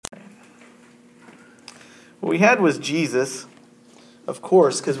What we had was Jesus, of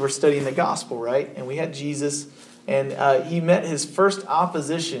course, because we're studying the gospel, right? And we had Jesus, and he met his first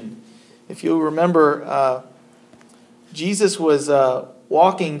opposition. If you'll remember, Jesus was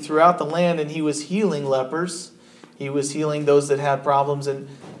walking throughout the land, and he was healing lepers. He was healing those that had problems,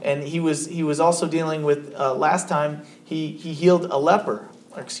 and he was also dealing with, last time, he healed a leper.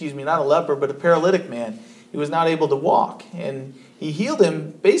 Excuse me, not a leper, but a paralytic man. He was not able to walk, and he healed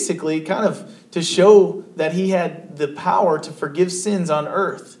him basically kind of to show that he had the power to forgive sins on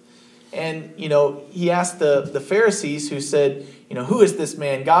earth. And, he asked the Pharisees who said, who is this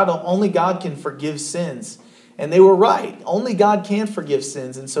man? Only God can forgive sins. And they were right. Only God can forgive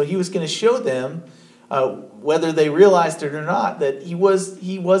sins. And so he was going to show them, whether they realized it or not, that he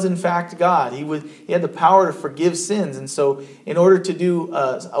was in fact God. He had the power to forgive sins. And so in order to do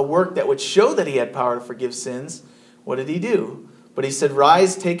a work that would show that he had power to forgive sins, what did he do? But he said,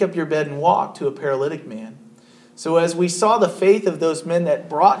 "Rise, take up your bed and walk," to a paralytic man. So as we saw the faith of those men that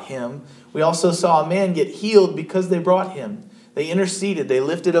brought him, we also saw a man get healed because they brought him. They interceded. They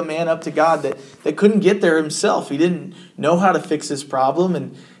lifted a man up to God that couldn't get there himself. He didn't know how to fix his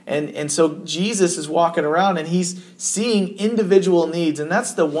problem. And so Jesus is walking around and he's seeing individual needs. And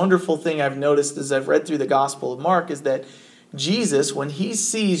that's the wonderful thing I've noticed as I've read through the Gospel of Mark, is that Jesus, when he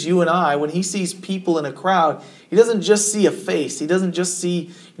sees you and I, when he sees people in a crowd, he doesn't just see a face. He doesn't just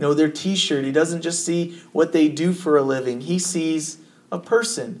see, their t-shirt. He doesn't just see what they do for a living. He sees a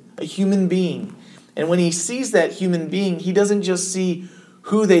person, a human being. And when he sees that human being, he doesn't just see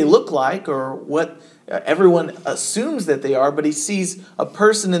who they look like or what everyone assumes that they are, but he sees a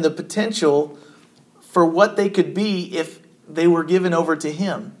person and the potential for what they could be if they were given over to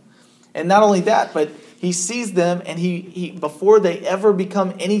him. And not only that, but he sees them, and he before they ever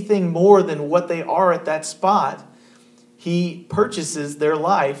become anything more than what they are at that spot, he purchases their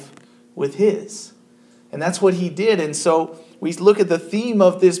life with his. And that's what he did. And so we look at the theme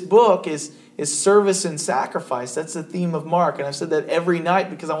of this book is service and sacrifice. That's the theme of Mark. And I've said that every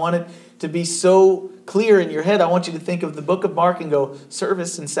night because I want it to be so clear in your head. I want you to think of the book of Mark and go,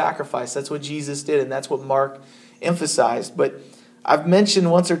 service and sacrifice. That's what Jesus did, and that's what Mark emphasized. But I've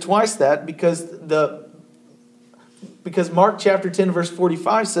mentioned once or twice that because Mark chapter 10 verse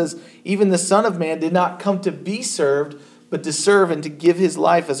 45 says, "Even the Son of Man did not come to be served, but to serve and to give his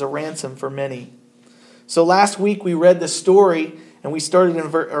life as a ransom for many." So last week we read the story, and we started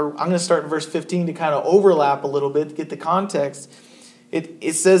I'm going to start in verse 15 to kind of overlap a little bit to get the context.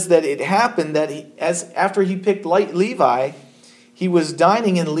 It says that it happened that after he picked Levi, he was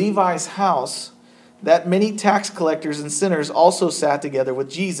dining in Levi's house, that many tax collectors and sinners also sat together with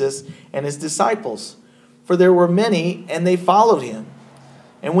Jesus and his disciples. For there were many, and they followed him.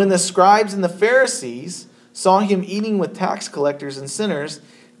 And when the scribes and the Pharisees saw him eating with tax collectors and sinners,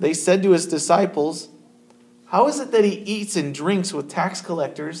 they said to his disciples, "How is it that he eats and drinks with tax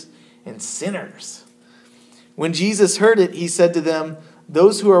collectors and sinners?" When Jesus heard it, he said to them,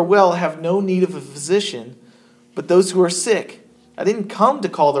 "Those who are well have no need of a physician, but those who are sick. I didn't come to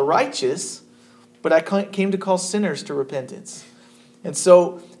call the righteous, but I came to call sinners to repentance." And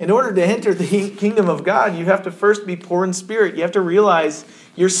so, in order to enter the kingdom of God, you have to first be poor in spirit. You have to realize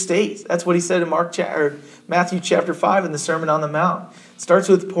your state. That's what he said in Matthew chapter 5 in the Sermon on the Mount. It starts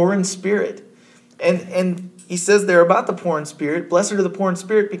with poor in spirit. And he says there about the poor in spirit, "Blessed are the poor in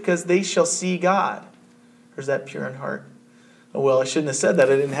spirit, because they shall see God." Or is that pure in heart? Oh, well, I shouldn't have said that.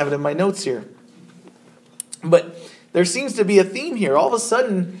 I didn't have it in my notes here. But there seems to be a theme here. All of a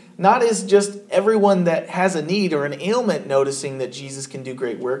sudden, not is just everyone that has a need or an ailment noticing that Jesus can do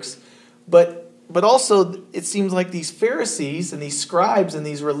great works, but also it seems like these Pharisees and these scribes and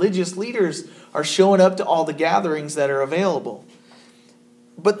these religious leaders are showing up to all the gatherings that are available.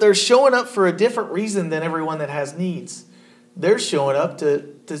 But they're showing up for a different reason than everyone that has needs. They're showing up to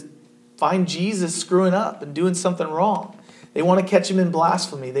find Jesus screwing up and doing something wrong. They want to catch him in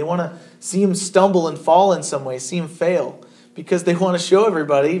blasphemy. They want to see him stumble and fall in some way, see him fail, because they want to show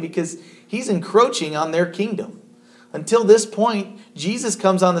everybody, because he's encroaching on their kingdom. Until this point, Jesus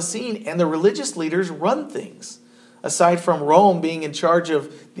comes on the scene and the religious leaders run things. Aside from Rome being in charge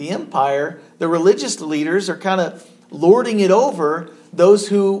of the empire, the religious leaders are kind of lording it over those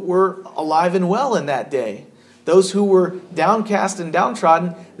who were alive and well in that day. Those who were downcast and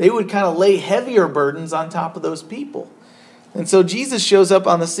downtrodden, they would kind of lay heavier burdens on top of those people. And so Jesus shows up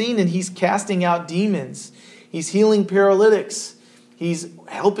on the scene and he's casting out demons. He's healing paralytics. He's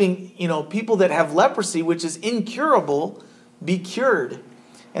helping, people that have leprosy, which is incurable, be cured.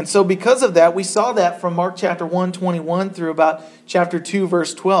 And so because of that, we saw that from Mark chapter 1, 21 through about chapter 2,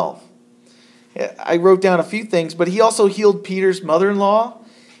 verse 12. I wrote down a few things, but he also healed Peter's mother-in-law.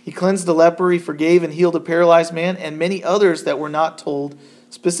 He cleansed the leper, he forgave and healed a paralyzed man, and many others that were not told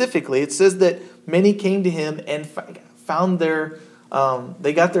specifically. It says that many came to him and found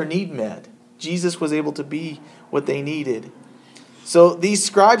they got their need met. Jesus was able to be what they needed. So these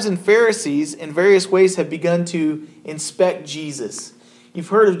scribes and Pharisees in various ways have begun to inspect Jesus. You've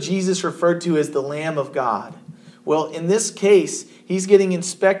heard of Jesus referred to as the Lamb of God. Well, in this case, he's getting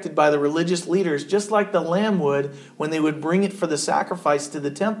inspected by the religious leaders just like the lamb would when they would bring it for the sacrifice to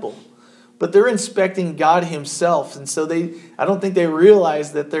the temple. But they're inspecting God himself. And so I don't think they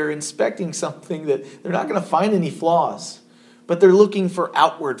realize that they're inspecting something that they're not going to find any flaws. But they're looking for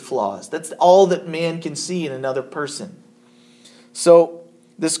outward flaws. That's all that man can see in another person. So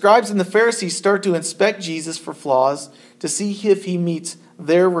the scribes and the Pharisees start to inspect Jesus for flaws to see if he meets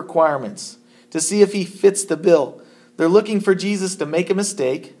their requirements, to see if he fits the bill. They're looking for Jesus to make a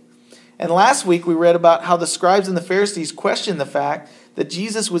mistake. And last week we read about how the scribes and the Pharisees questioned the fact that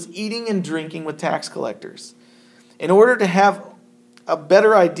Jesus was eating and drinking with tax collectors. In order to have a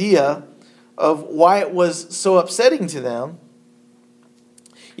better idea of why it was so upsetting to them,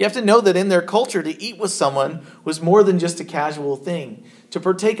 you have to know that in their culture, to eat with someone was more than just a casual thing. To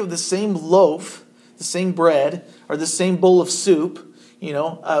partake of the same loaf, the same bread, or the same bowl of soup,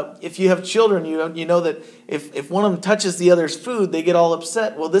 if you have children, you know that if one of them touches the other's food, they get all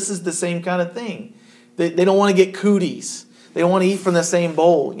upset. Well, this is the same kind of thing. They don't want to get cooties. They don't want to eat from the same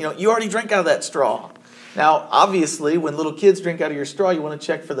bowl. You already drank out of that straw. Now, obviously, when little kids drink out of your straw, you want to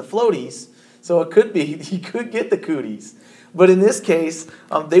check for the floaties. So it could be you could get the cooties. But in this case,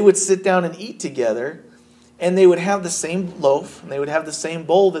 they would sit down and eat together, and they would have the same loaf, and they would have the same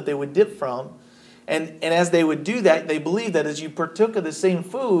bowl that they would dip from. And as they would do that, they believed that as you partook of the same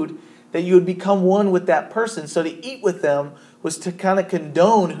food, that you would become one with that person. So to eat with them was to kind of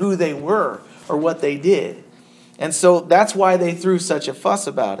condone who they were or what they did. And so that's why they threw such a fuss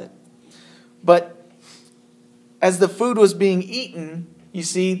about it. But as the food was being eaten, you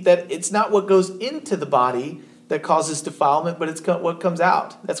see that it's not what goes into the body that causes defilement, but it's what comes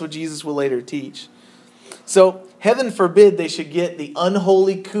out. That's what Jesus will later teach. So heaven forbid they should get the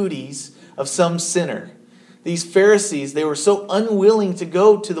unholy cooties of some sinner. These Pharisees, they were so unwilling to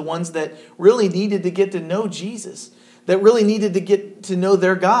go to the ones that really needed to get to know Jesus, that really needed to get to know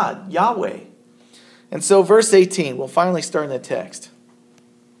their God, Yahweh. And so verse 18, we'll finally start in the text.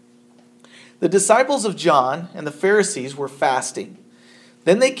 The disciples of John and the Pharisees were fasting.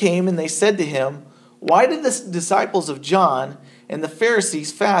 Then they came and they said to him, "Why did the disciples of John and the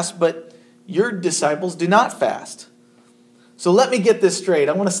Pharisees fast, but your disciples do not fast?" So let me get this straight.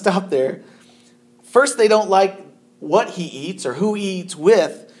 I want to stop there. First, they don't like what he eats or who he eats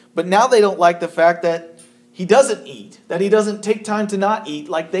with, but now they don't like the fact that he doesn't eat, that he doesn't take time to not eat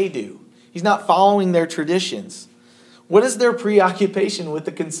like they do. He's not following their traditions. What is their preoccupation with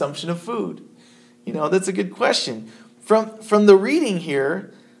the consumption of food? That's a good question. From the reading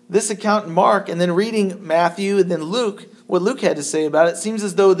here, this account in Mark, and then reading Matthew and then Luke, what Luke had to say about it, seems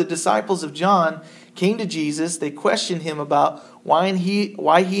as though the disciples of John came to Jesus. They questioned him about why he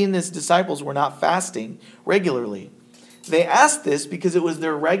and his disciples were not fasting regularly. They asked this because it was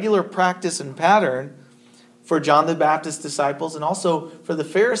their regular practice and pattern for John the Baptist's disciples and also for the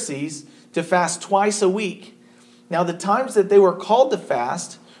Pharisees to fast twice a week. Now, the times that they were called to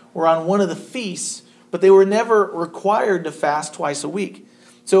fast were on one of the feasts, but they were never required to fast twice a week.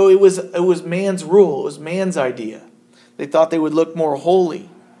 So it was man's rule. It was man's idea. They thought they would look more holy.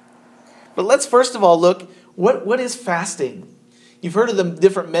 But let's first of all look, what is fasting? You've heard of the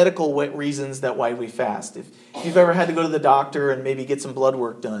different medical reasons that why we fast. If you've ever had to go to the doctor and maybe get some blood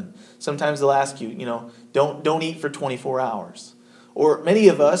work done, sometimes they'll ask you, don't eat for 24 hours. Or many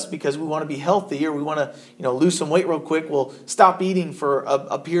of us, because we want to be healthy or we want to, lose some weight real quick, will stop eating for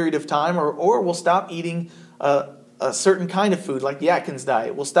a period of time, or we'll stop eating a certain kind of food, like the Atkins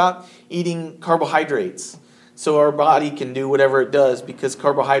diet. We'll stop eating carbohydrates so our body can do whatever it does, because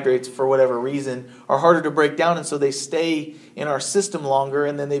carbohydrates, for whatever reason, are harder to break down, and so they stay in our system longer,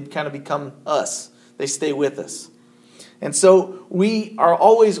 and then they kind of become us. They stay with us. And so we are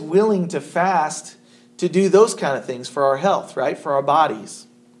always willing to fast to do those kind of things for our health, right? For our bodies.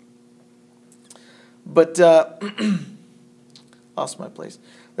 But, lost my place.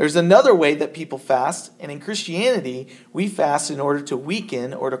 There's another way that people fast, and in Christianity, we fast in order to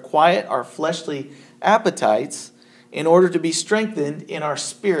weaken or to quiet our fleshly appetites in order to be strengthened in our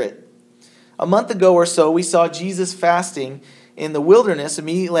spirit. A month ago or so, we saw Jesus fasting in the wilderness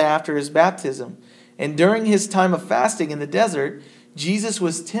immediately after his baptism. And during his time of fasting in the desert, Jesus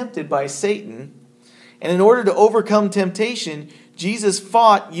was tempted by Satan. And in order to overcome temptation, Jesus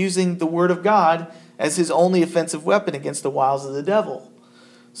fought using the Word of God as his only offensive weapon against the wiles of the devil.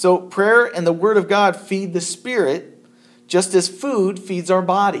 So prayer and the Word of God feed the Spirit, just as food feeds our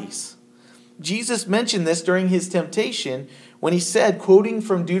bodies. Jesus mentioned this during his temptation when he said, quoting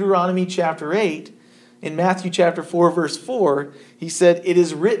from Deuteronomy chapter 8, in Matthew chapter 4, verse 4, he said, "It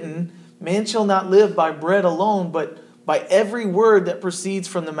is written, man shall not live by bread alone, but by every word that proceeds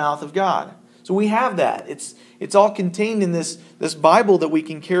from the mouth of God." So we have that. It's all contained in this Bible that we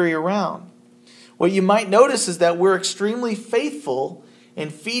can carry around. What you might notice is that we're extremely faithful in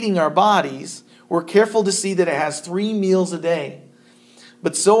feeding our bodies. We're careful to see that it has 3 meals a day.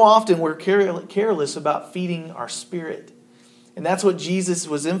 But so often we're careless about feeding our spirit. And that's what Jesus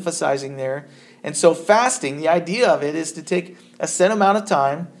was emphasizing there. And so fasting, the idea of it is to take a set amount of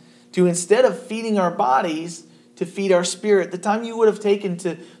time to, instead of feeding our bodies, to feed our spirit. The time you would have taken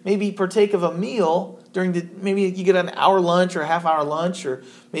to maybe partake of a meal maybe you get an hour lunch or a half hour lunch, or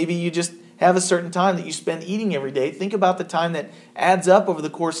maybe you just have a certain time that you spend eating every day. Think about the time that adds up over the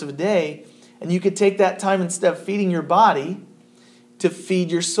course of a day. And you could take that time, instead of feeding your body, to feed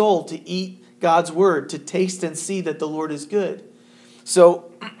your soul, to eat God's word, to taste and see that the Lord is good.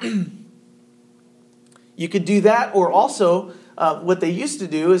 So you could do that, or also what they used to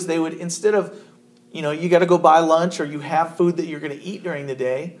do is they would, instead of, you got to go buy lunch or you have food that you're going to eat during the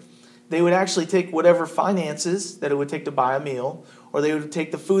day, they would actually take whatever finances that it would take to buy a meal, or they would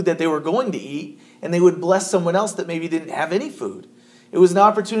take the food that they were going to eat, and they would bless someone else that maybe didn't have any food. It was an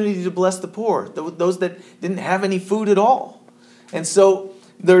opportunity to bless the poor, those that didn't have any food at all. And so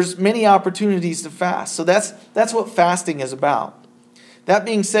there's many opportunities to fast. So that's what fasting is about. That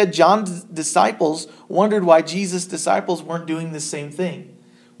being said, John's disciples wondered why Jesus' disciples weren't doing the same thing.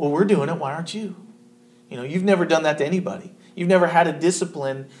 Well, we're doing it. Why aren't you? You've never done that to anybody. You've never had a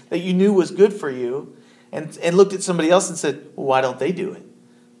discipline that you knew was good for you and looked at somebody else and said, well, why don't they do it?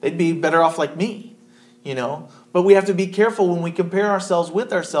 They'd be better off like me, But we have to be careful when we compare ourselves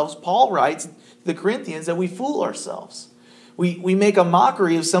with ourselves. Paul writes to the Corinthians that we fool ourselves. We make a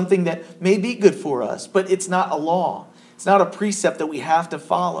mockery of something that may be good for us, but it's not a law. It's not a precept that we have to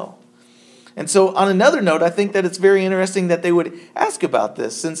follow. And so on another note, I think that it's very interesting that they would ask about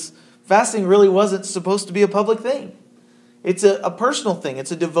this, since fasting really wasn't supposed to be a public thing. It's a personal thing.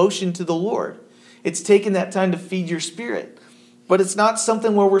 It's a devotion to the Lord. It's taking that time to feed your spirit. But it's not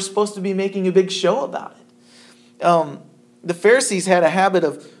something where we're supposed to be making a big show about it. The Pharisees had a habit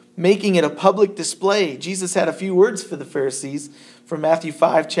of making it a public display. Jesus had a few words for the Pharisees from Matthew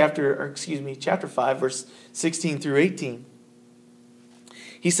 5, chapter 5, verse 16 through 18.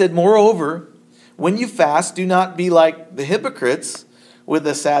 He said, "Moreover, when you fast, do not be like the hypocrites with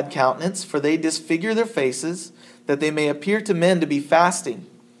a sad countenance, for they disfigure their faces, that they may appear to men to be fasting.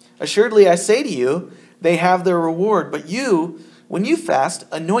 Assuredly, I say to you, they have their reward. But you, when you fast,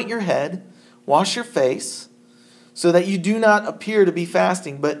 anoint your head, wash your face, so that you do not appear to be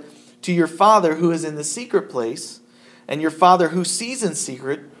fasting, but to your Father who is in the secret place, and your Father who sees in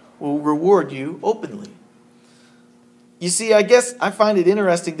secret will reward you openly." You see, I guess I find it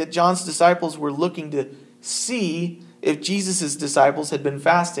interesting that John's disciples were looking to see if Jesus' disciples had been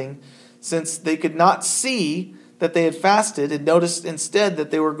fasting, since they could not see that they had fasted, and noticed instead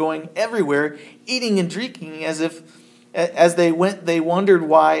that they were going everywhere, eating and drinking, as they went, they wondered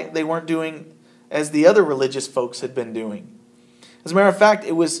why they weren't doing as the other religious folks had been doing. As a matter of fact,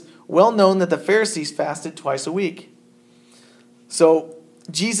 it was well known that the Pharisees fasted twice a week. So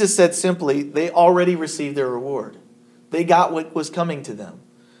Jesus said simply, they already received their reward. They got what was coming to them.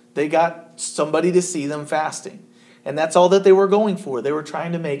 They got somebody to see them fasting. And that's all that they were going for. They were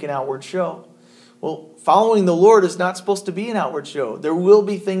trying to make an outward show. Well, following the Lord is not supposed to be an outward show. There will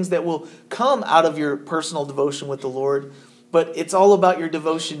be things that will come out of your personal devotion with the Lord, but it's all about your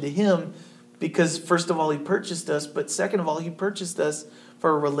devotion to Him, because first of all, He purchased us, but second of all, He purchased us for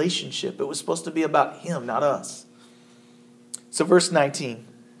a relationship. It was supposed to be about Him, not us. So verse 19.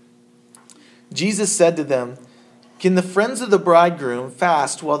 Jesus said to them, "Can the friends of the bridegroom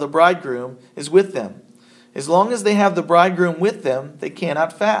fast while the bridegroom is with them? As long as they have the bridegroom with them, they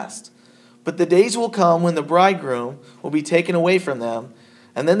cannot fast. But the days will come when the bridegroom will be taken away from them,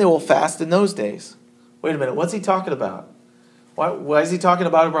 and then they will fast in those days." Wait a minute, what's he talking about? Why is he talking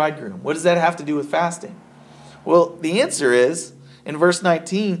about a bridegroom? What does that have to do with fasting? Well, the answer is, in verse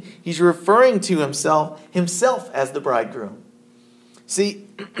 19, he's referring to himself as the bridegroom. See,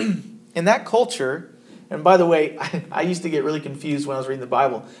 in that culture, and by the way, I used to get really confused when I was reading the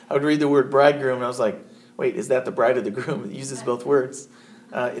Bible. I would read the word bridegroom, and I was like, wait, is that the bride or the groom? It uses both words.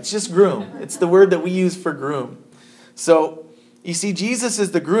 It's just groom. It's the word that we use for groom. So, you see, Jesus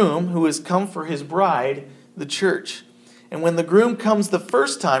is the groom who has come for his bride, the church. And when the groom comes the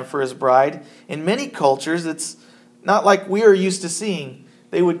first time for his bride, in many cultures, it's not like we are used to seeing.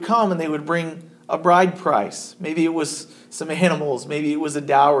 they would come and they would bring a bride price. Maybe it was some animals. Maybe it was a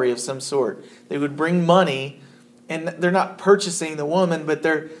dowry of some sort. They would bring money, and they're not purchasing the woman, but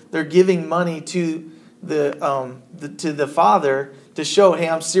they're giving money to the father to show, hey,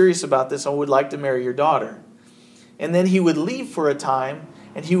 I'm serious about this. I would like to marry your daughter. And then he would leave for a time,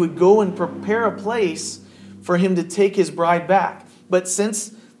 and he would go and prepare a place for him to take his bride back. But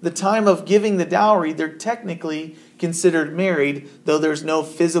since the time of giving the dowry, they're technically considered married, though there's no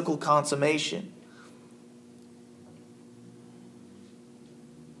physical consummation.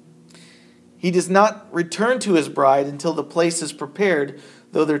 He does not return to his bride until the place is prepared,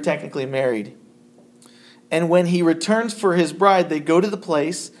 though they're technically married. And when he returns for his bride, they go to the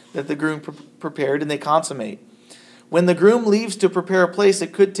place that the groom prepared and they consummate. When the groom leaves to prepare a place,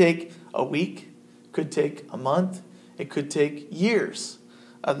 it could take a week, could take a month, it could take years.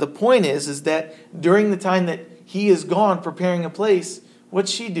 The point is that during the time that he is gone preparing a place, what's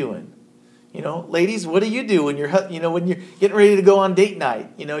she doing? Ladies, what do you do when you're getting ready to go on date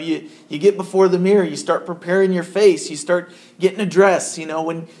night? You get before the mirror, you start preparing your face, you start getting a dress.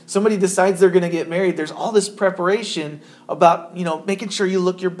 When somebody decides they're going to get married, there's all this preparation about, making sure you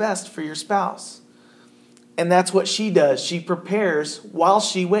look your best for your spouse. And that's what she does. She prepares while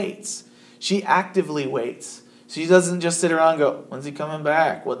she waits. She actively waits. She doesn't just sit around and go, when's he coming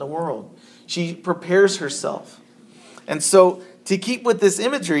back? What in the world? She prepares herself. And so, to keep with this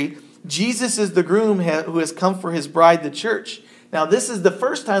imagery, Jesus is the groom who has come for his bride, the church. Now, this is the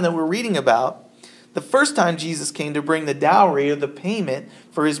first time that we're reading about, the first time Jesus came to bring the dowry or the payment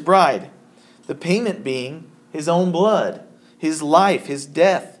for his bride. The payment being his own blood, his life, his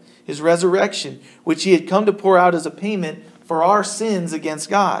death, his resurrection, which he had come to pour out as a payment for our sins against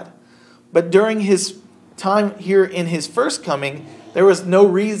God. But during his time here in his first coming, there was no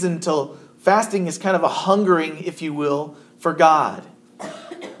reason till fasting is kind of a hungering, if you will, for God.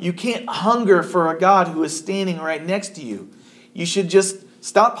 You can't hunger for a God who is standing right next to you. You should just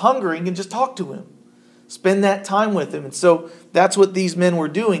stop hungering and just talk to him. Spend that time with him. And so that's what these men were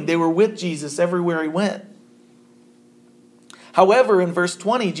doing. They were with Jesus everywhere he went. However, in verse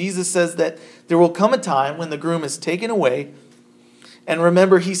 20, Jesus says that there will come a time when the groom is taken away. And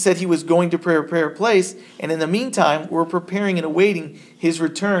remember, he said he was going to prepare a place. And in the meantime, we're preparing and awaiting his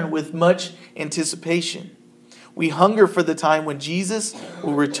return with much anticipation. We hunger for the time when Jesus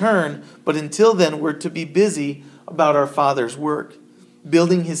will return. But until then, we're to be busy about our Father's work,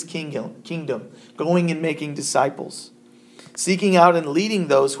 building his kingdom, going and making disciples, seeking out and leading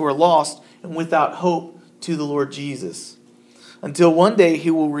those who are lost and without hope to the Lord Jesus. Until one day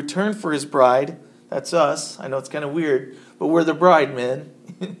he will return for his bride. That's us. I know it's kind of weird, but we're the bride, men.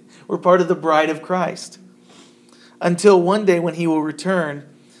 We're part of the bride of Christ. Until one day when he will return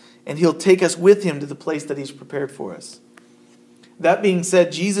and he'll take us with him to the place that he's prepared for us. That being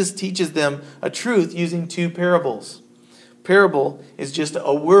said, Jesus teaches them a truth using two parables. Parable is just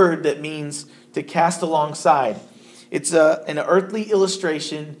a word that means to cast alongside. It's an earthly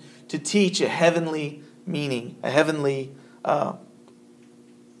illustration to teach a heavenly meaning, a heavenly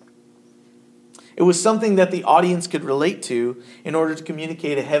it was something that the audience could relate to in order to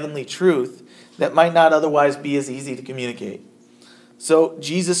communicate a heavenly truth that might not otherwise be as easy to communicate. So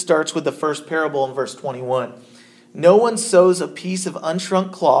Jesus starts with the first parable in verse 21. No one sews a piece of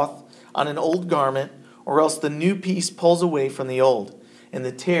unshrunk cloth on an old garment, or else the new piece pulls away from the old, and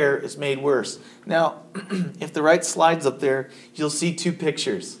the tear is made worse. Now, if the right slide's up there, you'll see two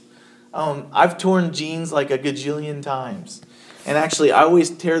pictures. I've torn jeans like a gajillion times. And actually, I always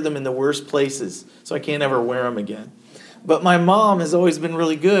tear them in the worst places, so I can't ever wear them again. But my mom has always been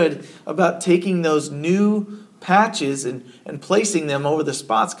really good about taking those new patches and placing them over the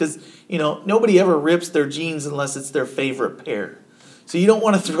spots because, nobody ever rips their jeans unless it's their favorite pair. So you don't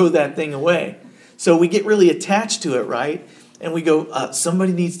want to throw that thing away. So we get really attached to it, right? And we go,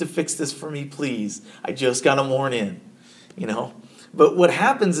 somebody needs to fix this for me, please. I just got them worn in, But what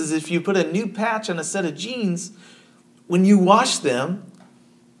happens is if you put a new patch on a set of jeans, when you wash them,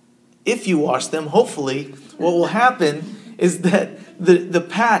 if you wash them, hopefully, what will happen is that the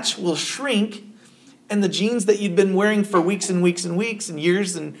patch will shrink, and the jeans that you've been wearing for weeks and weeks and weeks and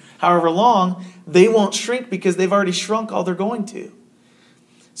years and however long, they won't shrink because they've already shrunk all they're going to.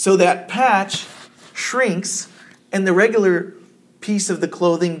 So that patch shrinks, and the regular piece of the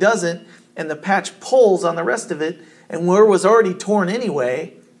clothing doesn't, and the patch pulls on the rest of it, and where it was already torn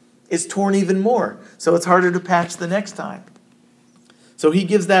anyway, is torn even more. So it's harder to patch the next time. So he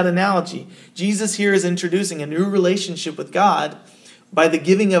gives that analogy. Jesus here is introducing a new relationship with God by the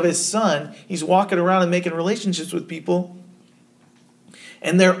giving of his son. He's walking around and making relationships with people.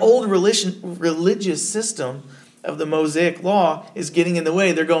 And their old religious system of the Mosaic law is getting in the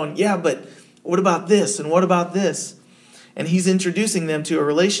way. They're going, yeah, but what about this? And what about this? And he's introducing them to a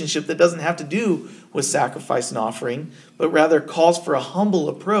relationship that doesn't have to do with sacrifice and offering, but rather calls for a humble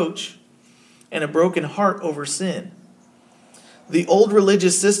approach and a broken heart over sin. The old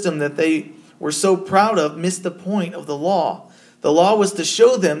religious system that they were so proud of missed the point of the law. The law was to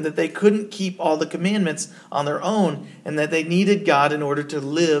show them that they couldn't keep all the commandments on their own and that they needed God in order to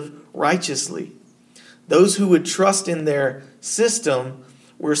live righteously. Those who would trust in their system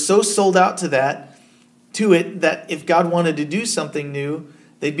were so sold out to it that if God wanted to do something new,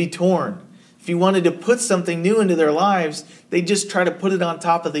 they'd be torn. If he wanted to put something new into their lives, they'd just try to put it on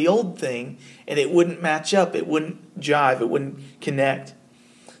top of the old thing, and it wouldn't match up. It wouldn't jive. It wouldn't connect.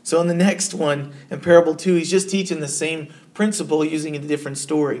 So in the next one, in parable 2, he's just teaching the same principle using a different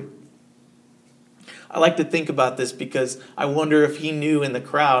story. I like to think about this because I wonder if he knew in the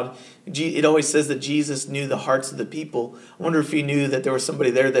crowd. It always says that Jesus knew the hearts of the people. I wonder if he knew that there was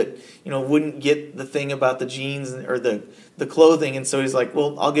somebody there that, wouldn't get the thing about the jeans or the clothing. And so he's like,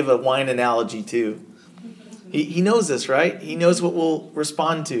 well, I'll give a wine analogy too. He knows this, right? He knows what we'll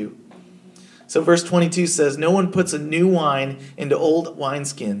respond to. So verse 22 says, no one puts a new wine into old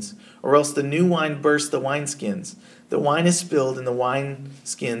wineskins, or else the new wine bursts the wineskins. The wine is spilled and the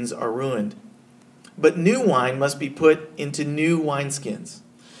wineskins are ruined. But new wine must be put into new wineskins.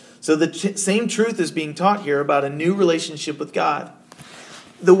 So the same truth is being taught here about a new relationship with God.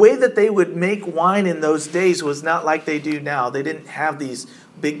 The way that they would make wine in those days was not like they do now. They didn't have these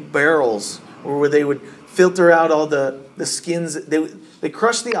big barrels where they would filter out all the skins. They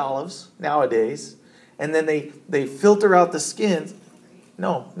crush the olives nowadays, and then they filter out the skins.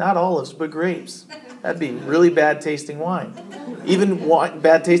 No, not olives, but grapes. That'd be really bad tasting wine. Even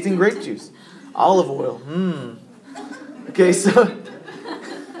bad tasting grape juice. Olive oil. Okay, so...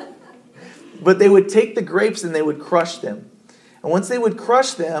 But they would take the grapes and they would crush them. And once they would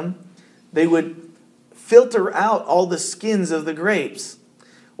crush them, they would filter out all the skins of the grapes.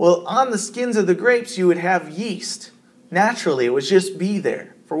 Well, on the skins of the grapes, you would have yeast. Naturally, it would just be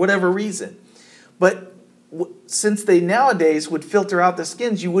there for whatever reason. But since they nowadays would filter out the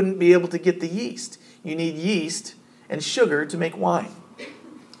skins, you wouldn't be able to get the yeast. You need yeast and sugar to make wine.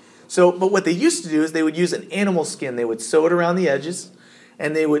 But what they used to do is they would use an animal skin. They would sew it around the edges.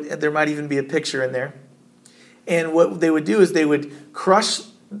 And there might even be a picture in there. And what they would do is they would crush,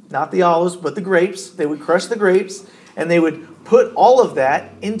 not the olives, but the grapes. They would crush the grapes, and they would put all of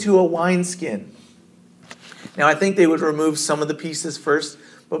that into a wineskin. Now, I think they would remove some of the pieces first,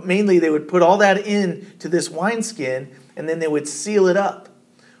 but mainly they would put all that into this wineskin, and then they would seal it up.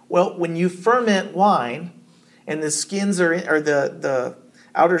 Well, when you ferment wine, and the skins are the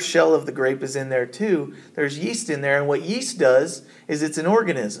outer shell of the grape is in there too, there's yeast in there, and what yeast does is it's an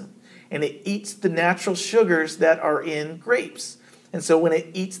organism, and it eats the natural sugars that are in grapes. And so when it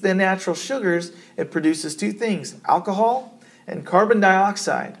eats the natural sugars, it produces two things, alcohol and carbon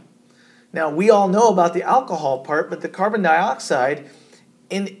dioxide. Now, we all know about the alcohol part, but the carbon dioxide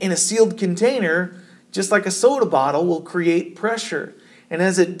in a sealed container, just like a soda bottle, will create pressure. And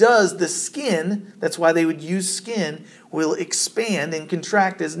as it does, the skin, that's why they would use skin, will expand and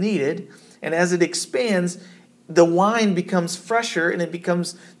contract as needed. And as it expands, the wine becomes fresher and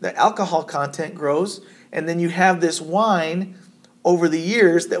the alcohol content grows. And then you have this wine over the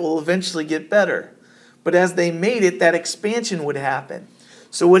years that will eventually get better. But as they made it, that expansion would happen.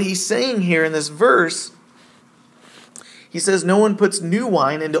 So what he's saying here in this verse, he says no one puts new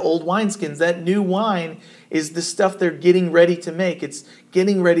wine into old wineskins. That new wine is the stuff they're getting ready to make. It's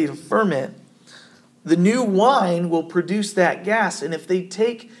getting ready to ferment. The new wine will produce that gas. And if they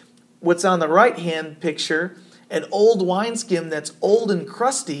take what's on the right-hand picture, an old wineskin that's old and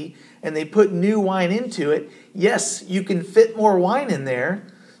crusty, and they put new wine into it, yes, you can fit more wine in there.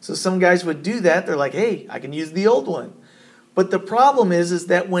 So some guys would do that. They're like, hey, I can use the old one. But the problem is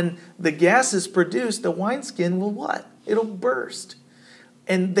that when the gas is produced, the wineskin will what? It'll burst.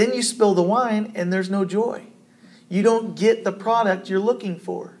 And then you spill the wine and there's no joy. You don't get the product you're looking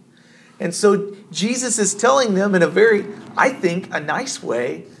for. And so Jesus is telling them in a very, I think, a nice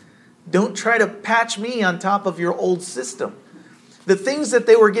way, don't try to patch me on top of your old system. The things that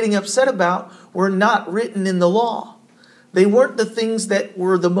they were getting upset about were not written in the law. They weren't the things that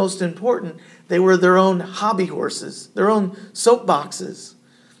were the most important. They were their own hobby horses, their own soapboxes.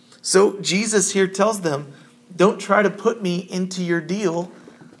 So Jesus here tells them, don't try to put me into your deal.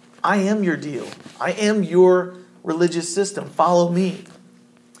 I am your deal. I am your religious system. Follow me.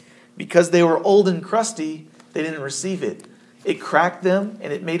 Because they were old and crusty, they didn't receive it. It cracked them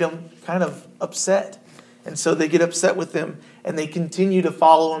and it made them kind of upset. And so they get upset with him and they continue to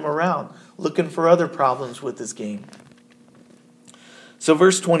follow him around. looking for other problems with this game. So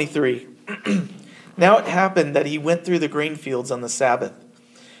verse 23. Now it happened that he went through the grain fields on the Sabbath.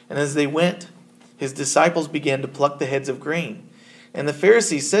 And as they went, his disciples began to pluck the heads of grain. And the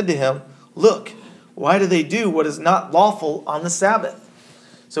Pharisees said to him, "Look, why do they do what is not lawful on the Sabbath?"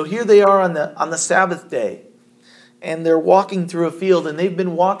 So here they are on the Sabbath day. And they're walking through a field, and they've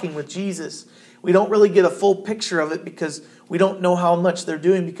been walking with Jesus. We don't really get a full picture of it because we don't know how much they're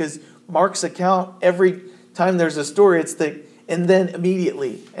doing, because Mark's account, every time there's a story, it's the and then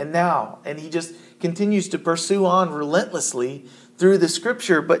immediately and now. And he just continues to pursue on relentlessly through the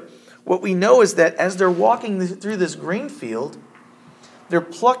scripture. But what we know is that as they're walking through this grain field, they're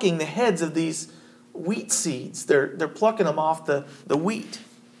plucking the heads of these wheat seeds. They're plucking them off the wheat.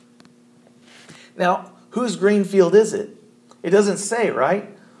 Now, whose grain field is it? It doesn't say,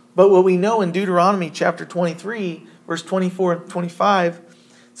 right? But what we know in Deuteronomy chapter 23, verse 24 and 25,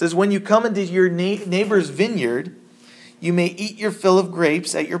 says, "When you come into your neighbor's vineyard, you may eat your fill of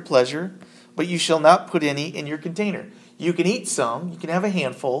grapes at your pleasure, but you shall not put any in your container." You can eat some, you can have a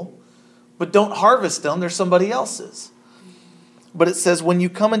handful, but don't harvest them. They're somebody else's. But it says, "When you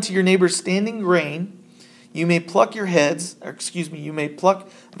come into your neighbor's standing grain, you may pluck you may pluck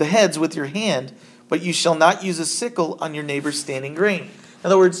the heads with your hand, but you shall not use a sickle on your neighbor's standing grain." In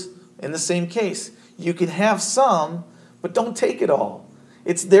other words, in the same case, you can have some, but don't take it all.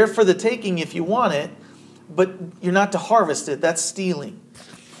 It's there for the taking if you want it, but you're not to harvest it. That's stealing.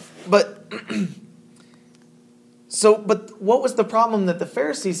 But what was the problem that the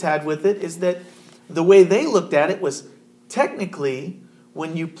Pharisees had with it is that the way they looked at it was technically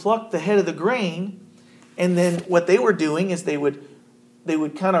when you pluck the head of the grain, and then what they were doing is they would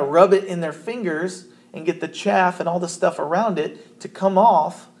kind of rub it in their fingers and get the chaff and all the stuff around it to come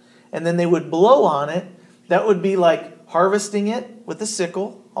off, and then they would blow on it. That would be like harvesting it with a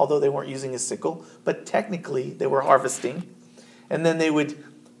sickle, although they weren't using a sickle, but technically they were harvesting. And then they would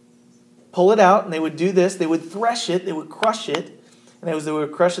pull it out, and they would do this. They would thresh it, they would crush it, and as they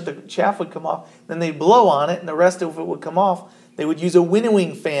would crush it, the chaff would come off. Then they'd blow on it, and the rest of it would come off. They would use a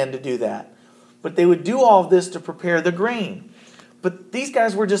winnowing fan to do that. But they would do all of this to prepare the grain. But these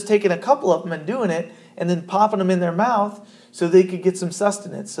guys were just taking a couple of them and doing it, and then popping them in their mouth so they could get some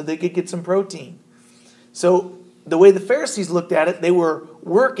sustenance, so they could get some protein. So the way the Pharisees looked at it, they were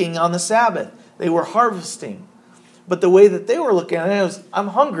working on the Sabbath. They were harvesting. But the way that they were looking at it was, I'm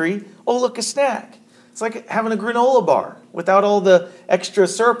hungry, oh look, a snack. It's like having a granola bar without all the extra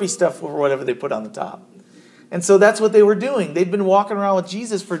syrupy stuff or whatever they put on the top. And so that's what they were doing. They'd been walking around with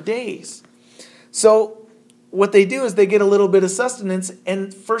Jesus for days. So what they do is they get a little bit of sustenance,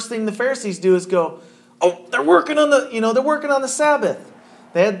 and first thing the Pharisees do is go, "Oh, they're working on the Sabbath."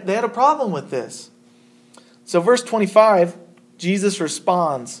 They had a problem with this. So verse 25, Jesus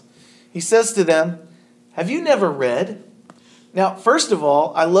responds. He says to them, "Have you never read?" Now, first of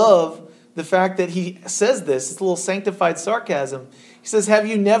all, I love the fact that he says this. It's a little sanctified sarcasm. He says, "Have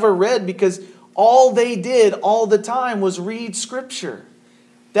you never read?" Because all they did all the time was read Scripture.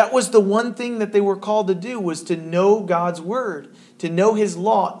 That was the one thing that they were called to do, was to know God's Word, to know His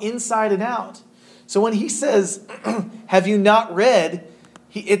law inside and out. So when he says, "Have you not read?"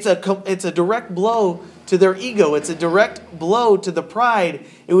 it's a direct blow to their ego. It's a direct blow to the pride.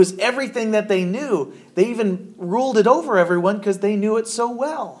 It was everything that they knew. They even ruled it over everyone because they knew it so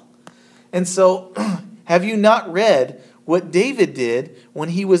well. And so, have you not read what David did when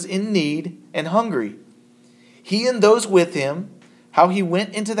he was in need and hungry? He and those with him, how he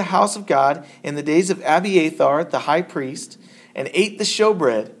went into the house of God in the days of Abiathar, the high priest, and ate the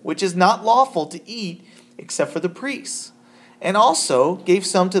showbread, which is not lawful to eat except for the priests, and also gave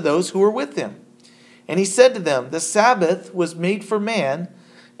some to those who were with him. And he said to them, "The Sabbath was made for man,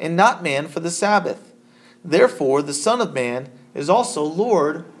 and not man for the Sabbath. Therefore the Son of Man is also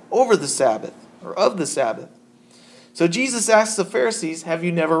Lord over the Sabbath," or of the Sabbath. So Jesus asks the Pharisees, "Have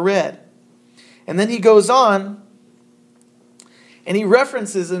you never read?" And then he goes on, and he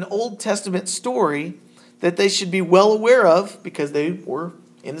references an Old Testament story that they should be well aware of, because they were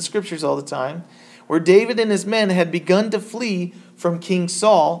in the Scriptures all the time, where David and his men had begun to flee from King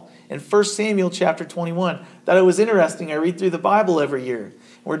Saul in 1 Samuel chapter 21. Thought it was interesting. I read through the Bible every year.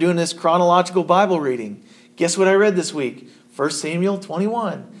 We're doing this chronological Bible reading. Guess what I read this week? 1 Samuel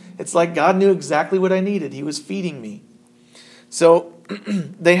 21. It's like God knew exactly what I needed. He was feeding me. So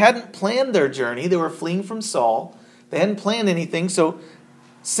they hadn't planned their journey. They were fleeing from Saul. They hadn't planned anything. So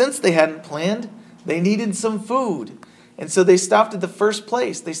since they hadn't planned, they needed some food. And so they stopped at the first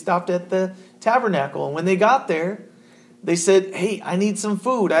place. They stopped at the tabernacle. And when they got there, they said, "Hey, I need some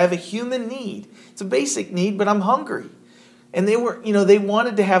food. I have a human need. It's a basic need, but I'm hungry." And they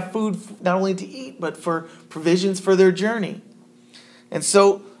wanted to have food not only to eat, but for provisions for their journey. And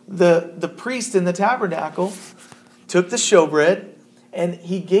so the priest in the tabernacle took the showbread and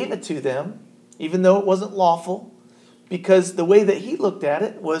he gave it to them, even though it wasn't lawful, because the way that he looked at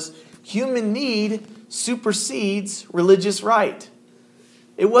it was human need supersedes religious right.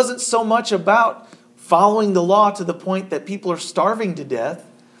 It wasn't so much about following the law to the point that people are starving to death.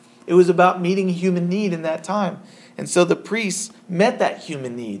 It was about meeting a human need in that time. And so the priests met that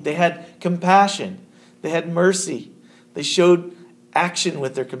human need. They had compassion. They had mercy. They showed action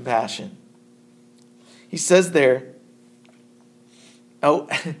with their compassion. He says there,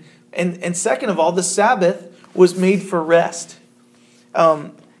 and second of all, the Sabbath was made for rest.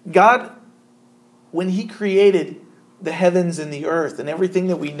 God, when he created the heavens and the earth and everything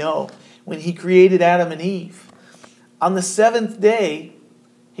that we know, when he created Adam and Eve, on the seventh day,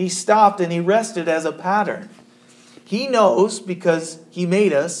 he stopped and he rested as a pattern. He knows, because he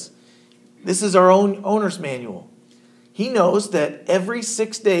made us, this is our own owner's manual. He knows that every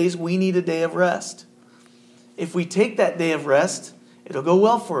 6 days we need a day of rest. If we take that day of rest, it'll go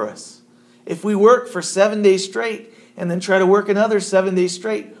well for us. If we work for 7 days straight and then try to work another 7 days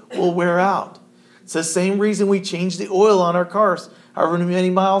straight, we'll wear out. It's the same reason we change the oil on our cars, however many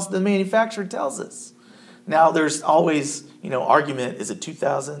miles the manufacturer tells us. Now there's always, argument, is it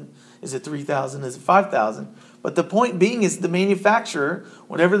 2,000? Is it 3,000? Is it 5,000? But the point being is the manufacturer,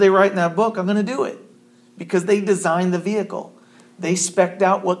 whatever they write in that book, I'm going to do it. Because they designed the vehicle. They spec'd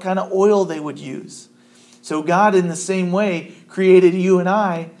out what kind of oil they would use. So God, in the same way, created you and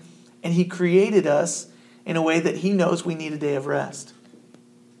I, and he created us in a way that he knows we need a day of rest.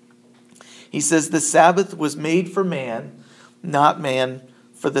 He says the Sabbath was made for man, not man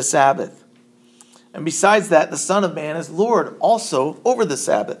for the Sabbath. And besides that, the Son of Man is Lord also over the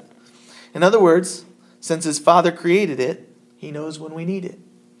Sabbath. In other words, since his Father created it, he knows when we need it.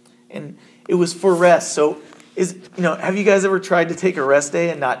 And it was for rest. So, have you guys ever tried to take a rest day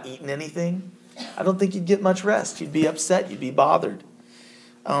and not eaten anything? I don't think you'd get much rest. You'd be upset. You'd be bothered.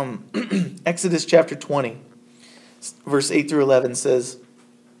 Exodus chapter 20, verse 8 through 11 says,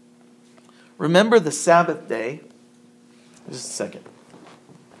 "Remember the Sabbath day." Just a second.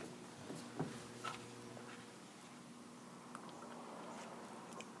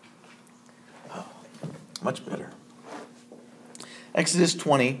 Oh, much better. Exodus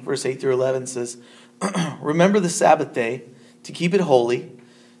 20, verse 8 through 11 says, "Remember the Sabbath day to keep it holy.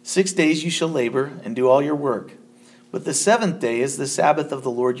 6 days you shall labor and do all your work. But the seventh day is the Sabbath of the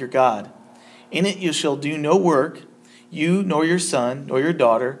Lord your God. In it you shall do no work, you nor your son, nor your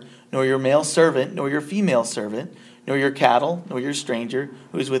daughter, nor your male servant, nor your female servant, nor your cattle, nor your stranger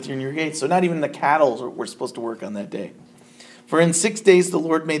who is with you in your gates." So not even the cattle were supposed to work on that day. "For in 6 days the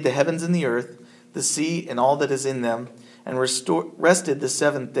Lord made the heavens and the earth, the sea and all that is in them, and rested the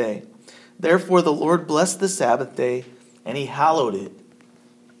seventh day. Therefore the Lord blessed the Sabbath day, and he hallowed it."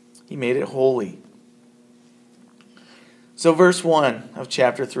 He made it holy. So verse 1 of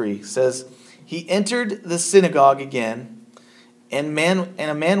chapter 3 says, "He entered the synagogue again, and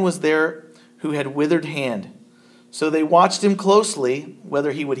a man was there who had withered hand. So they watched him closely,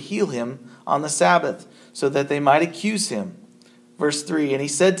 whether he would heal him on the Sabbath, so that they might accuse him." Verse 3, "And he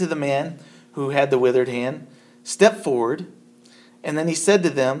said to the man who had the withered hand, 'Step forward.' And then he said to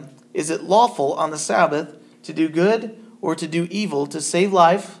them, 'Is it lawful on the Sabbath to do good or to do evil, to save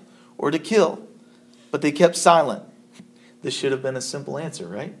life or to kill?' But they kept silent." This should have been a simple answer,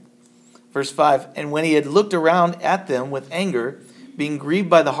 right? Verse 5, "And when he had looked around at them with anger, being grieved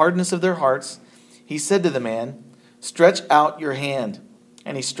by the hardness of their hearts, he said to the man, 'Stretch out your hand.'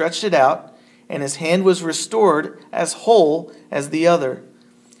 And he stretched it out, and his hand was restored as whole as the other.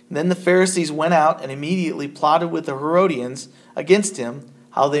 Then the Pharisees went out and immediately plotted with the Herodians against him,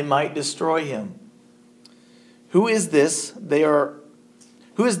 how they might destroy him." Who is this? They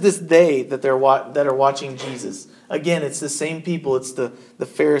that are watching Jesus? Again, it's the same people. It's the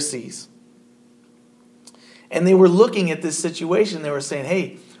Pharisees. And they were looking at this situation. They were saying,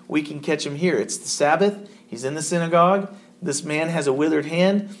 "Hey, we can catch him here. It's the Sabbath. He's in the synagogue. This man has a withered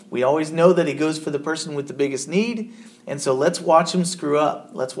hand. We always know that he goes for the person with the biggest need. And so let's watch him screw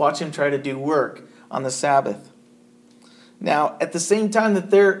up. Let's watch him try to do work on the Sabbath." Now, at the same time that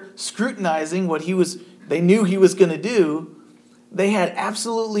they're scrutinizing what they knew he was going to do, they had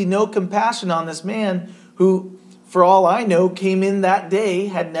absolutely no compassion on this man who, for all I know, came in that day,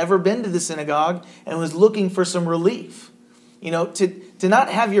 had never been to the synagogue, and was looking for some relief. To not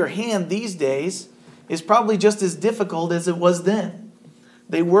have your hand these days is probably just as difficult as it was then.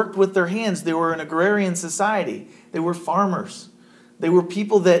 They worked with their hands. They were an agrarian society. They were farmers. They were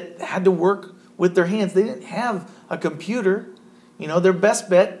people that had to work with their hands. They didn't have a computer. Their best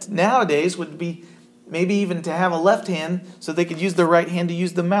bet nowadays would be maybe even to have a left hand so they could use their right hand to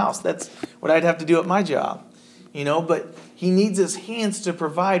use the mouse. That's what I'd have to do at my job. But he needs his hands to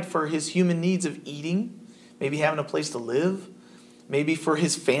provide for his human needs of eating, maybe having a place to live, maybe for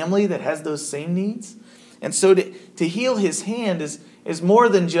his family that has those same needs. And so to heal his hand is more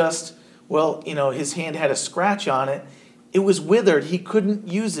than just, his hand had a scratch on it. It was withered. He couldn't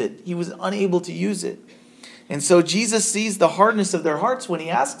use it. He was unable to use it. And so Jesus sees the hardness of their hearts when he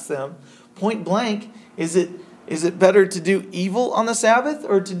asks them, point blank, is it better to do evil on the Sabbath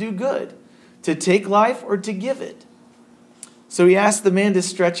or to do good? To take life or to give it? So he asks the man to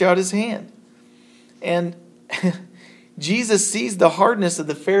stretch out his hand. And Jesus sees the hardness of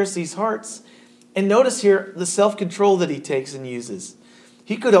the Pharisees' hearts. And notice here the self-control that he takes and uses.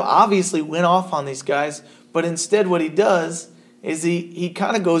 He could have obviously went off on these guys, but instead what he does is he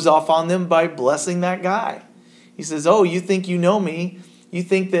kind of goes off on them by blessing that guy. He says, oh, you think you know me? You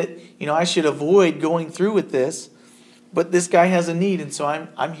think that I should avoid going through with this, but this guy has a need, and so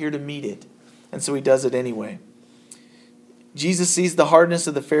I'm here to meet it. And so he does it anyway. Jesus sees the hardness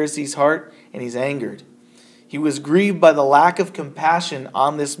of the Pharisees' heart, and he's angered. He was grieved by the lack of compassion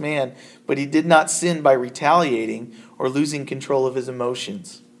on this man, but he did not sin by retaliating or losing control of his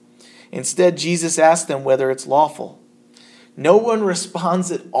emotions. Instead, Jesus asked them whether it's lawful. No one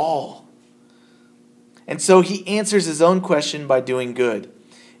responds at all. And so he answers his own question by doing good.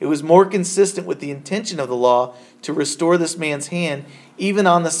 It was more consistent with the intention of the law to restore this man's hand even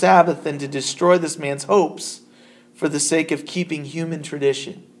on the Sabbath than to destroy this man's hopes for the sake of keeping human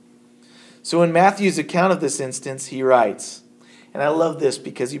tradition. So in Matthew's account of this instance, he writes, and I love this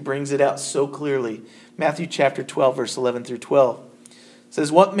because he brings it out so clearly. Matthew chapter 12, verse 11 through 12. It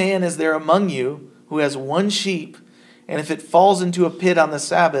says, what man is there among you who has one sheep, and if it falls into a pit on the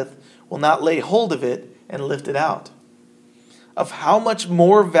Sabbath, will not lay hold of it and lift it out? Of how much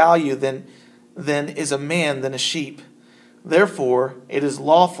more value than is a man than a sheep? Therefore, it is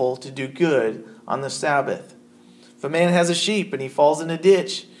lawful to do good on the Sabbath. If a man has a sheep and he falls in a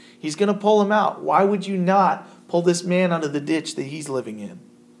ditch, he's going to pull him out. Why would you not pull this man out of the ditch that he's living in?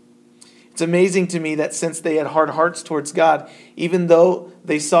 It's amazing to me that since they had hard hearts towards God, even though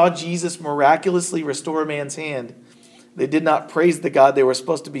they saw Jesus miraculously restore a man's hand, they did not praise the God they were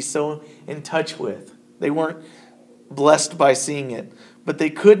supposed to be so in touch with. They weren't blessed by seeing it. But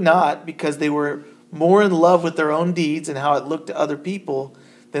they could not because they were more in love with their own deeds and how it looked to other people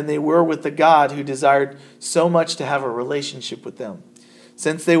than they were with the God who desired so much to have a relationship with them.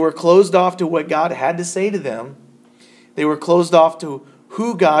 Since they were closed off to what God had to say to them, they were closed off to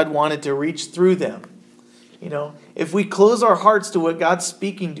who God wanted to reach through them. If we close our hearts to what God's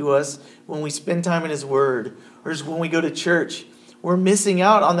speaking to us when we spend time in His Word or when we go to church, we're missing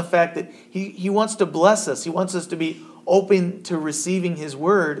out on the fact that He wants to bless us. He wants us to be open to receiving His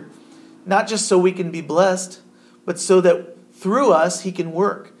Word, not just so we can be blessed, but so that through us He can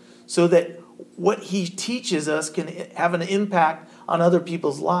work, so that what He teaches us can have an impact on other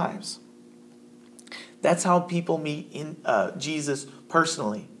people's lives. That's how people meet in Jesus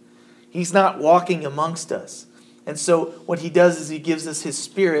personally. He's not walking amongst us. And so what He does is He gives us His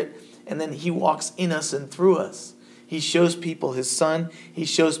Spirit, and then He walks in us and through us. He shows people His Son. He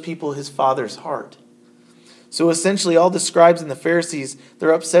shows people His Father's heart. So essentially all the scribes and the Pharisees,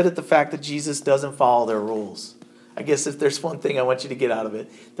 they're upset at the fact that Jesus doesn't follow their rules. I guess if there's one thing I want you to get out of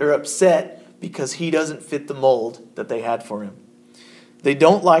it, they're upset because He doesn't fit the mold that they had for Him. They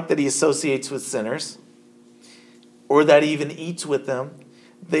don't like that He associates with sinners or that He even eats with them.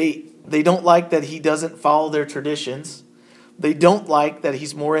 They don't like that He doesn't follow their traditions. They don't like that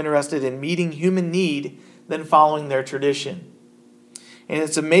He's more interested in meeting human need than following their tradition. And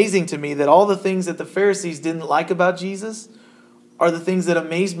it's amazing to me that all the things that the Pharisees didn't like about Jesus are the things that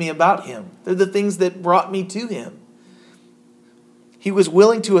amaze me about Him. They're the things that brought me to Him. He was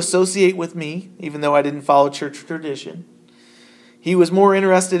willing to associate with me, even though I didn't follow church tradition. He was more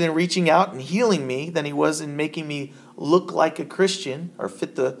interested in reaching out and healing me than He was in making me look like a Christian or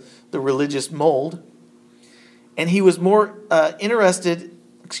fit the religious mold. And He was more interested,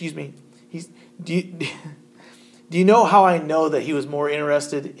 do you know how I know that He was more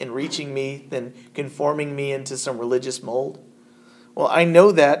interested in reaching me than conforming me into some religious mold? Well, I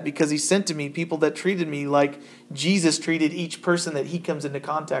know that because He sent to me people that treated me like Jesus treated each person that He comes into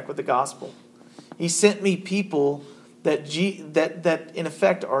contact with the gospel. He sent me people that in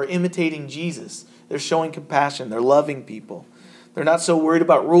effect are imitating Jesus. They're showing compassion. They're loving people. They're not so worried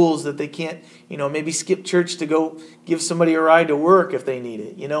about rules that they can't, maybe skip church to go give somebody a ride to work if they need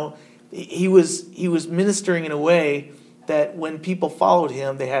it. He was ministering in a way that when people followed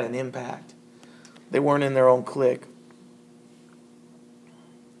Him, they had an impact. They weren't in their own clique.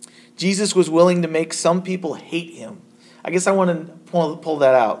 Jesus was willing to make some people hate him. I guess I want to pull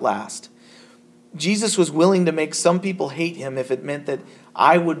that out last. Jesus was willing to make some people hate him if it meant that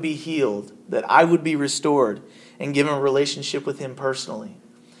I would be healed, that I would be restored, and given a relationship with him personally.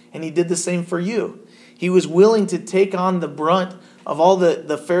 And he did the same for you. He was willing to take on the brunt of all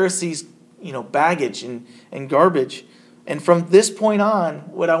the Pharisees' baggage and garbage. And from this point on,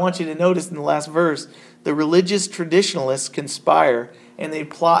 what I want you to notice in the last verse, the religious traditionalists conspire and they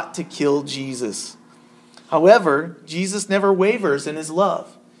plot to kill Jesus. However, Jesus never wavers in his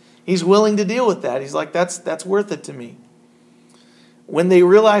love. He's willing to deal with that. He's like, that's worth it to me. When they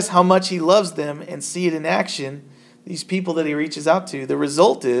realize how much he loves them and see it in action, these people that he reaches out to, the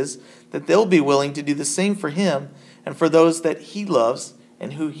result is that they'll be willing to do the same for him and for those that he loves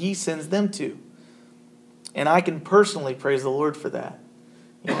and who he sends them to. And I can personally praise the Lord for that.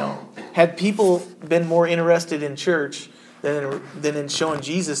 Had people been more interested in church than in showing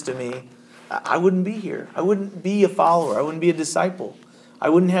Jesus to me, I wouldn't be here. I wouldn't be a follower. I wouldn't be a disciple. I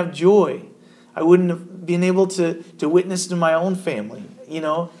wouldn't have joy. I wouldn't have been able to witness to my own family,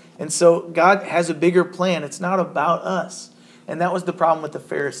 And so God has a bigger plan. It's not about us. And that was the problem with the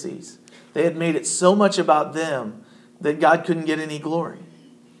Pharisees. They had made it so much about them that God couldn't get any glory.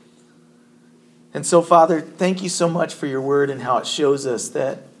 And so, Father, thank you so much for your word and how it shows us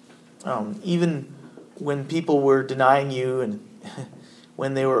that even when people were denying you and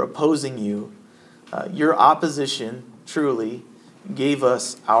when they were opposing you, your opposition truly gave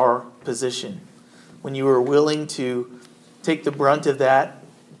us our position. When you were willing to take the brunt of that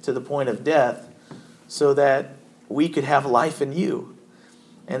to the point of death so that we could have life in you.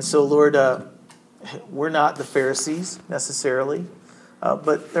 And so, Lord, we're not the Pharisees necessarily,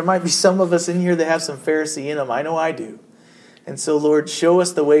 but there might be some of us in here that have some Pharisee in them. I know I do. And so, Lord, show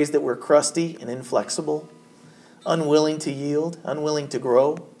us the ways that we're crusty and inflexible, unwilling to yield, unwilling to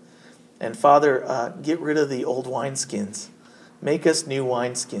grow. And Father, get rid of the old wineskins. Make us new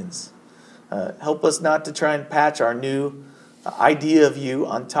wineskins. Help us not to try and patch our new idea of you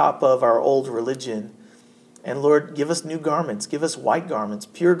on top of our old religion. And Lord, give us new garments. Give us white garments,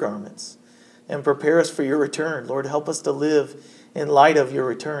 pure garments. And prepare us for your return. Lord, help us to live in light of your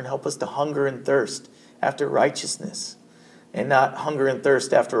return. Help us to hunger and thirst after righteousness and not hunger and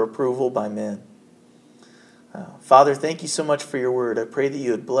thirst after approval by men. Father, thank you so much for your word. I pray that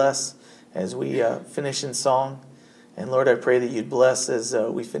you would bless as we finish in song. And Lord, I pray that you'd bless as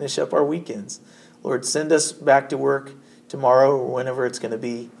we finish up our weekends. Lord, send us back to work tomorrow or whenever it's going to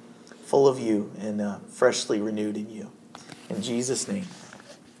be full of you and freshly renewed in you. In Jesus' name.